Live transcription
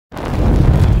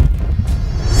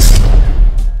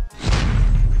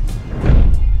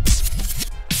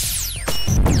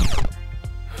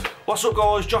What's up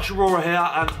guys, Josh Aurora here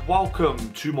and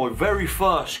welcome to my very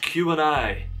first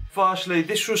Q&A. Firstly,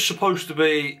 this was supposed to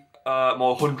be my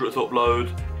 100th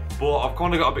upload, but I've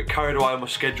kind of got a bit carried away on my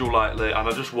schedule lately and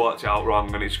I just worked it out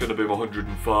wrong and it's going to be my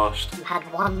 101st. You had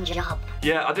one job.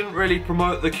 Yeah, I didn't really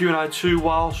promote the Q&A too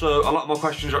well, so a lot of my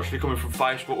questions are actually coming from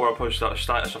Facebook where I posted out a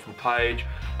status off my page.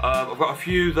 I've got a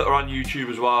few that are on YouTube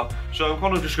as well, so I'm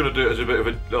kind of just going to do it as a bit of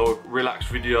a relaxed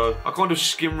video. I kind of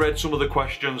skim read some of the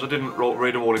questions. I didn't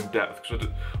read them all in depth because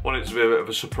I wanted it to be a bit of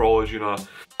a surprise, you know.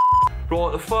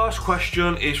 Right, the first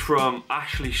question is from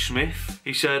Ashley Smith.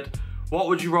 He said, what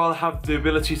would you rather have the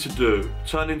ability to do?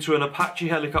 Turn into an Apache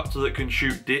helicopter that can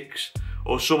shoot dicks,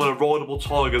 or summon a rideable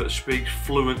tiger that speaks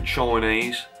fluent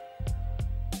Chinese?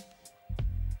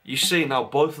 You see, now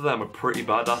both of them are pretty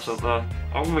badass, aren't they?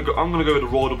 I'm gonna go with the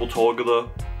rideable tiger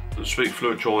though, that speaks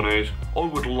fluent Chinese. I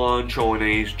would learn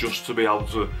Chinese just to be able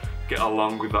to get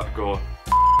along with that guy.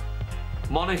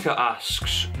 Monica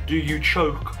asks, do you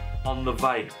choke on the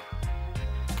vape?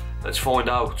 Let's find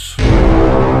out.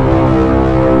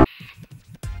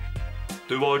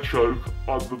 Do I choke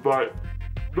on the vape?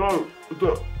 No,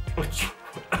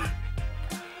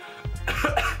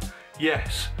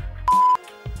 Yes.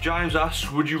 James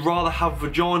asks, would you rather have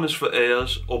vaginas for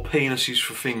ears or penises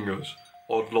for fingers?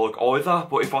 I'd like either,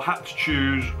 but if I had to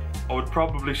choose, I would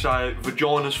probably say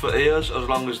vaginas for ears as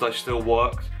long as they still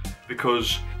worked,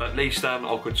 because at least then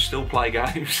I could still play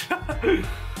games.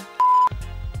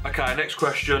 Okay, next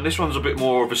question. This one's a bit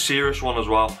more of a serious one as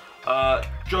well.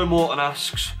 Joe Morton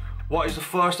asks, what is the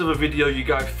first ever video you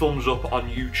gave thumbs up on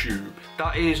YouTube?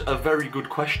 That is a very good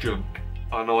question,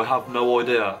 and I have no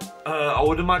idea. I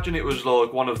would imagine it was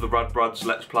like one of the Brad's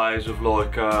Let's Plays of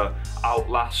like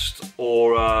Outlast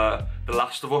or The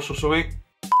Last of Us or something.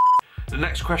 The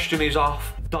next question is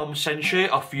off Dom Senshi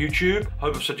off YouTube.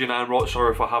 Hope I've said your name right,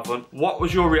 sorry if I haven't. What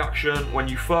was your reaction when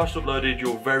you first uploaded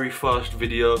your very first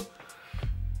video?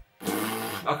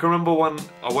 I can remember when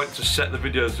I went to set the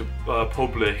video to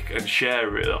public and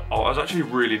share it, I was actually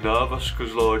really nervous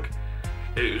because like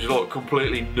it was like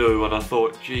completely new and I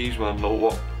thought, geez man,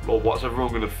 like, what's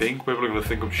everyone gonna think? People are gonna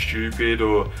think I'm stupid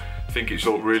or think it's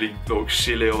like really like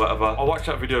silly or whatever. I watched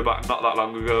that video back not that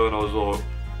long ago and I was like,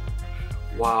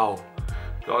 wow.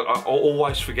 I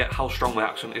always forget how strong my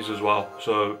accent is as well,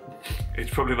 so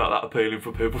it's probably not that appealing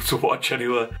for people to watch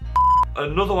anyway.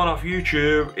 Another one off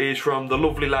YouTube is from the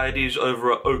lovely ladies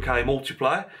over at OK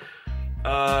Multiplay.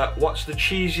 What's the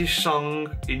cheesiest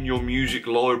song in your music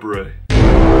library?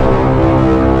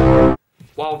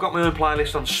 Well, I've got my own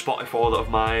playlist on Spotify that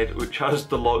I've made, which has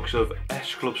the likes of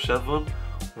S Club 7,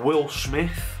 Will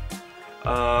Smith.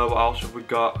 What else have we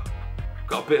got?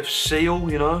 Got a bit of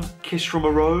Seal, you know, Kiss from a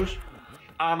Rose.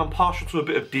 And I'm partial to a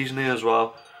bit of Disney as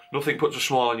well. Nothing puts a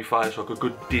smile on your face like a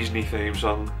good Disney theme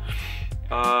song.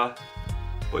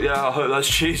 But yeah, I hope that's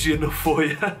cheesy enough for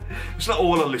you. It's not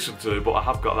all I listen to, but I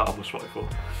have got that on my Spotify.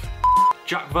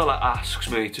 Jack Vella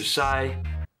asks me to say,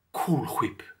 cool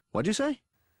whip. What'd you say?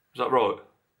 Is that right?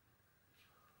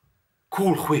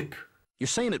 Cool whip. You're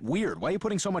saying it weird. Why are you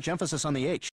putting so much emphasis on the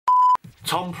H?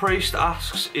 Tom Priest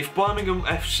asks, if Birmingham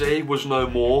FC was no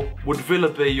more, would Villa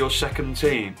be your second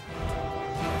team?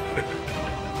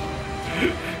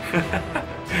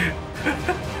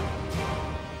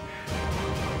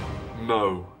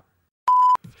 No.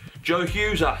 Joe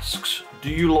Hughes asks, do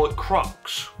you like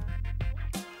Crocs?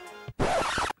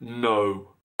 No.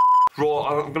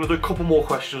 Right, I'm going to do a couple more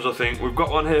questions I think. We've got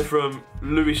one here from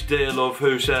Lewis Dearlove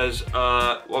who says,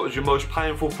 what was your most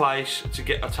painful place to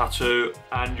get a tattoo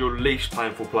and your least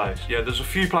painful place? Yeah, there's a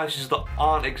few places that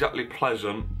aren't exactly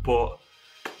pleasant, but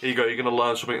here you go, you're going to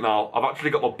learn something now. I've actually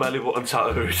got my belly button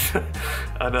tattooed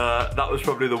and that was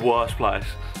probably the worst place.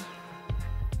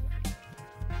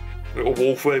 Little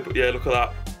wolfie, but yeah, look at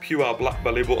that. Pure black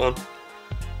belly button.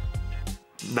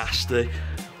 Nasty.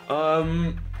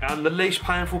 And the least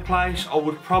painful place, I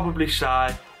would probably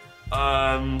say,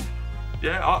 yeah,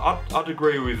 I'd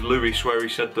agree with Lewis where he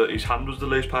said that his hand was the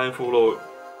least painful. Like,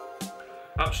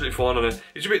 absolutely fine on it.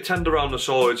 It's a bit tender around the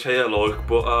sides here, like,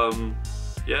 but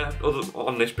yeah,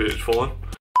 on this bit it's fine.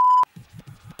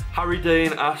 Harry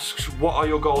Dean asks, what are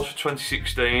your goals for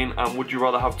 2016 and would you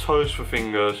rather have toes for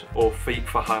fingers or feet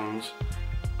for hands?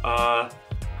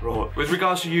 Right, with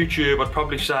regards to YouTube, I'd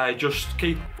probably say just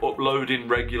keep uploading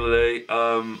regularly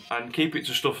and keep it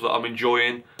to stuff that I'm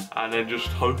enjoying and then just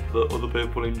hope that other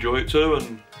people enjoy it too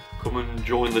and come and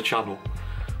join the channel.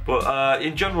 But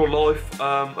in general life,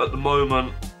 at the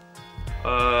moment,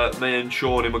 me and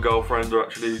Shawnee, my girlfriend, are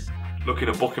actually looking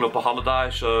at booking up a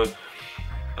holiday, so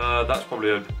that's probably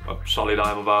a solid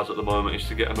aim of ours at the moment, is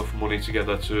to get enough money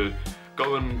together to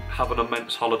go and have an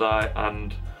immense holiday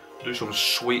and do some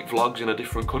sweet vlogs in a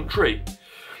different country.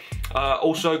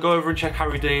 Also, go over and check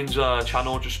Harry Dean's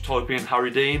channel. Just type in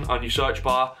Harry Dean on your search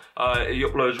bar. He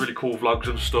uploads really cool vlogs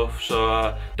and stuff,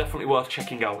 so definitely worth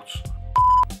checking out.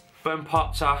 Ben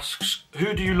Potts asks,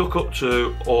 who do you look up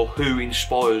to or who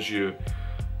inspires you?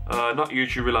 Not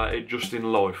YouTube related, just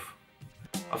in life.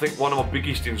 I think one of my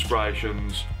biggest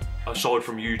inspirations, aside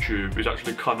from YouTube, is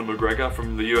actually Conor McGregor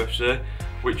from the UFC,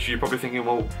 which you're probably thinking,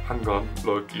 well, hang on,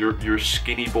 like, you're a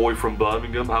skinny boy from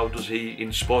Birmingham, how does he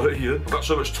inspire you? I've got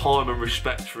so much time and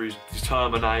respect for his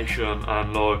determination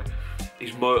and like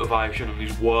his motivation and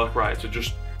his work rate to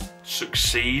just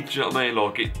succeed, do you know what I mean?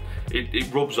 Like,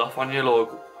 it rubs off on you, like,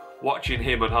 watching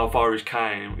him and how far he's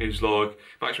came is like,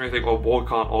 makes me think, well, why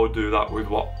can't I do that with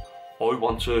what I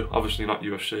want to? Obviously not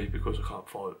UFC because I can't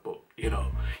fight, but you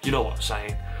know what I'm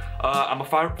saying. And my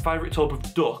favourite type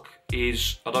of duck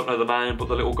is, I don't know the name, but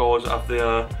the little guys that have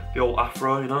the old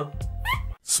afro, you know?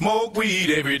 Smoke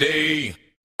weed every day.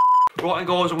 Right then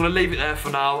guys, I'm going to leave it there for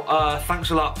now.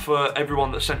 Thanks a lot for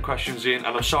everyone that sent questions in,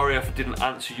 and I'm sorry if I didn't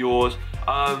answer yours.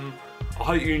 I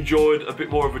hope you enjoyed a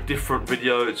bit more of a different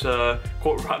video. It's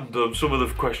quite random. Some of the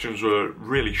questions were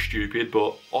really stupid,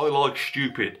 but I like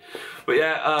stupid. But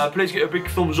yeah, please get a big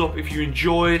thumbs up if you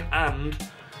enjoyed, and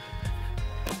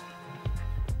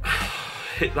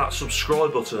hit that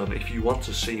subscribe button if you want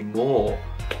to see more.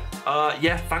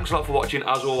 Yeah, thanks a lot for watching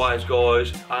as always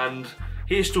guys, and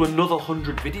here's to another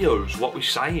 100 videos. What we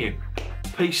saying?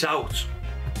 Peace out.